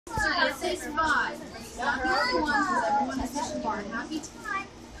It says 5. Not the only one, because everyone is fishing bar. Happy time.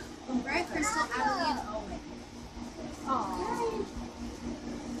 Brett, Crystal, Adelie, and Owen. Aww.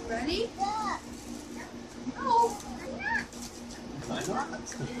 Ready? No.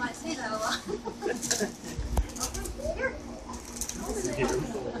 You might say that a lot. Here.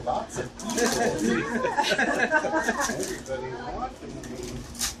 Lots of people. Everybody's watching me.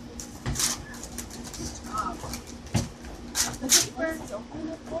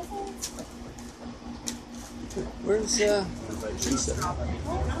 Where's Teresa?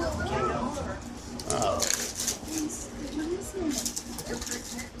 Oh.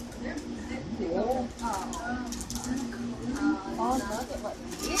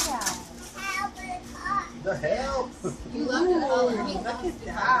 The hell? You love the color. Look at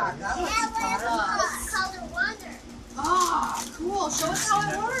that. Color wonder. Oh, cool. Show us how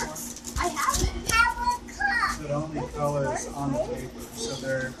it works. I haven't. So it only colors on the paper. So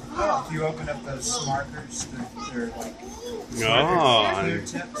they're, if you open up those markers, they're like clear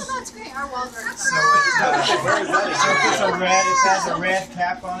tips. Oh, that's great. Our walls are So if it's a red, it has a red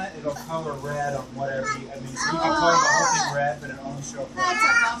cap on it, it'll color red on whatever you, I mean, so you can color the whole thing red, but it'll only show up red. That's a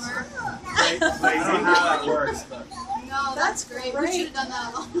bummer. I don't know how that works, but. No, that's great. We should have done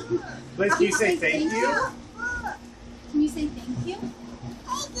that alone. Liz, can you say thank you? Can you say thank you?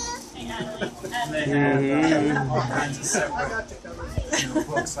 And they have all kinds of separate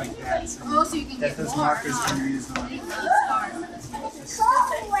books like that. So Oh, so you can that get those more. markers can be used on. It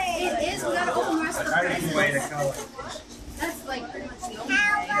is. We gotta open the rest of the Try to presents. way to color. That's like pretty much the only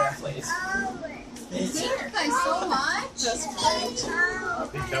way. Thank you guys so much. That's great.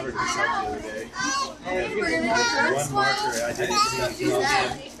 He covered himself the other day. Okay, we're gonna do the first One marker, I didn't see that. Who's that?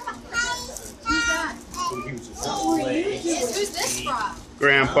 Who's that? He was just Who's this from?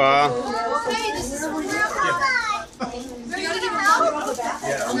 Grandpa. Okay, this is from Grandpa. Are you gonna give him a hug?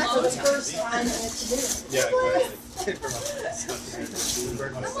 Yeah,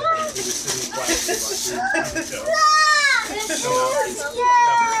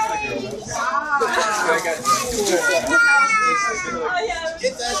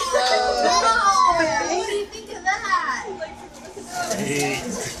 Get that Oh, what do you think of that?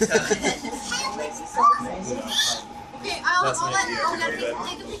 Okay, I'll let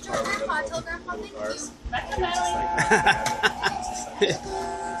take a picture of Grandpa. Tell Grandpa thank you.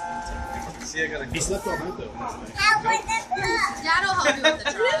 He slept all night though. Dad'll help you with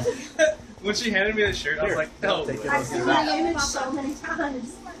the truck. When she handed me the shirt, I was like, no. I've seen the image so many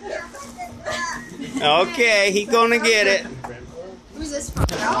times. Okay, he gonna get it. Who's this from?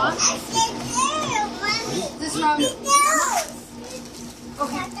 Grandma? This from?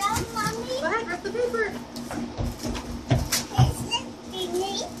 Okay. Go ahead, rip the paper.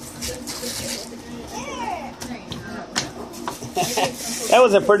 That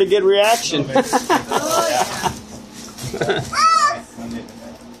was a pretty good reaction. Oh, yeah.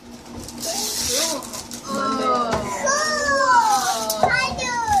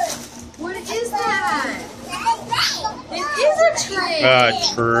 What is that? It is a train. A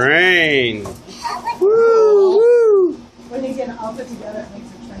train. Woo, woo. When you get it all put together, it makes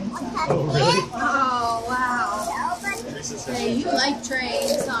a train sound. Oh, really? Oh, wow. Hey, you like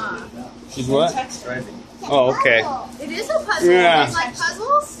trains, huh? She's what? Driving. Oh, okay. It is a puzzle. Yeah. You like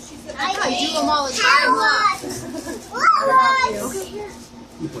puzzles? I probably do them all the time, huh? Okay, here.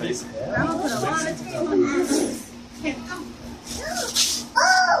 What is that? Grandma put a lot of tape on this. Here, come.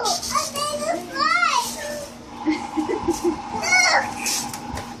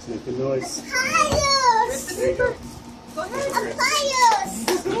 It's making noise. Rip the paper. Go ahead.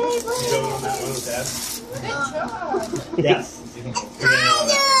 You going on that one with Dad? Yes.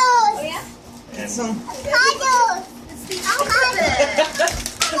 It's the alphabet.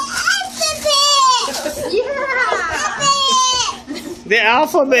 Yeah. The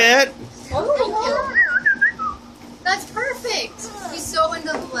alphabet. Thank you. That's perfect. He's so into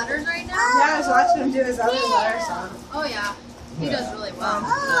the letters right now. Yeah, I was watching him do his other letter song. Oh yeah. He does really well.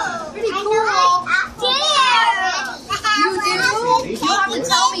 Pretty cool. You do? You'll have to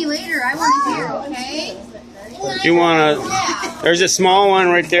tell me later. I want to hear, okay? You wanna? Yeah. There's a small one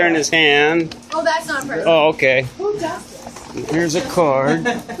right there in his hand. Oh, that's not perfect. Oh, okay. Who does this? Here's a card.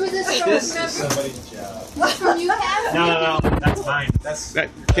 Who's this from? This is Remember? somebody's job. What's from you, Kev? No, that's mine. That's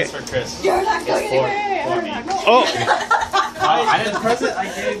Okay. for Chris. You're not going For anywhere. me. Oh, I didn't press it.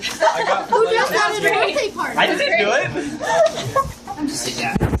 I got. Who just got a birthday party? I didn't do it. I'm just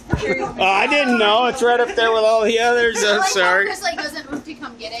I didn't know. It's right up there with all the others. I'm like sorry. Chris like doesn't move to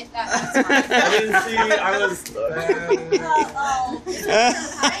come get it. That's fine. I didn't see. I was. Who's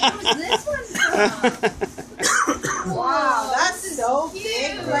this one from? Wow, that's so Cute.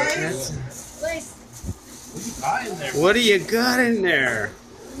 big. What do you got in there?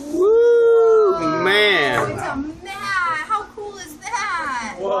 Woo, man. It's a mat. How cool is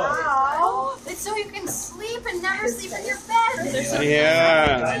that? Wow. It's so you can sleep and never sleep in your bed.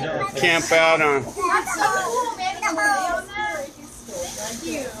 Yeah. Camp out on. That's so cool, man. You can lay on that. Thank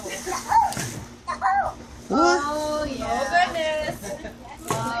you. Oh, yeah. Goodness.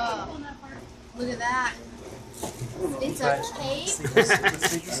 Oh, look at that. It's a cape.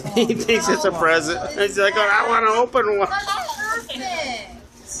 He thinks it's a present. He's like, oh, I want to open one. That's perfect.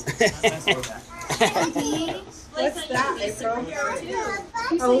 What's that, April?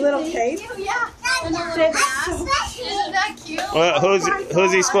 A little cape? Yeah. And a little mask. Isn't that cute? Well,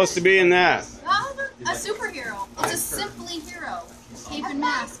 who's he supposed to be in that? A superhero. It's a Simply Hero. Cape and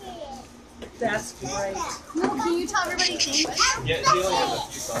mask. That's great. Can you tell everybody thank you? Yeah, he only has a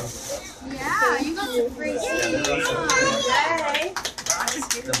few songs. Yeah, you got some great songs. Yay.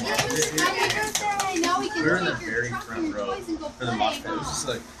 Happy birthday! Now we can We were in the take your very truck front and your row toys and go for the play. mosh pit. It was just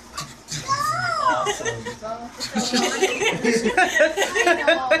like,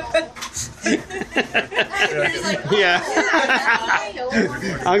 Yeah.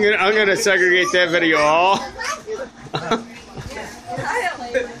 I'm gonna segregate that video all.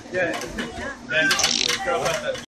 yeah.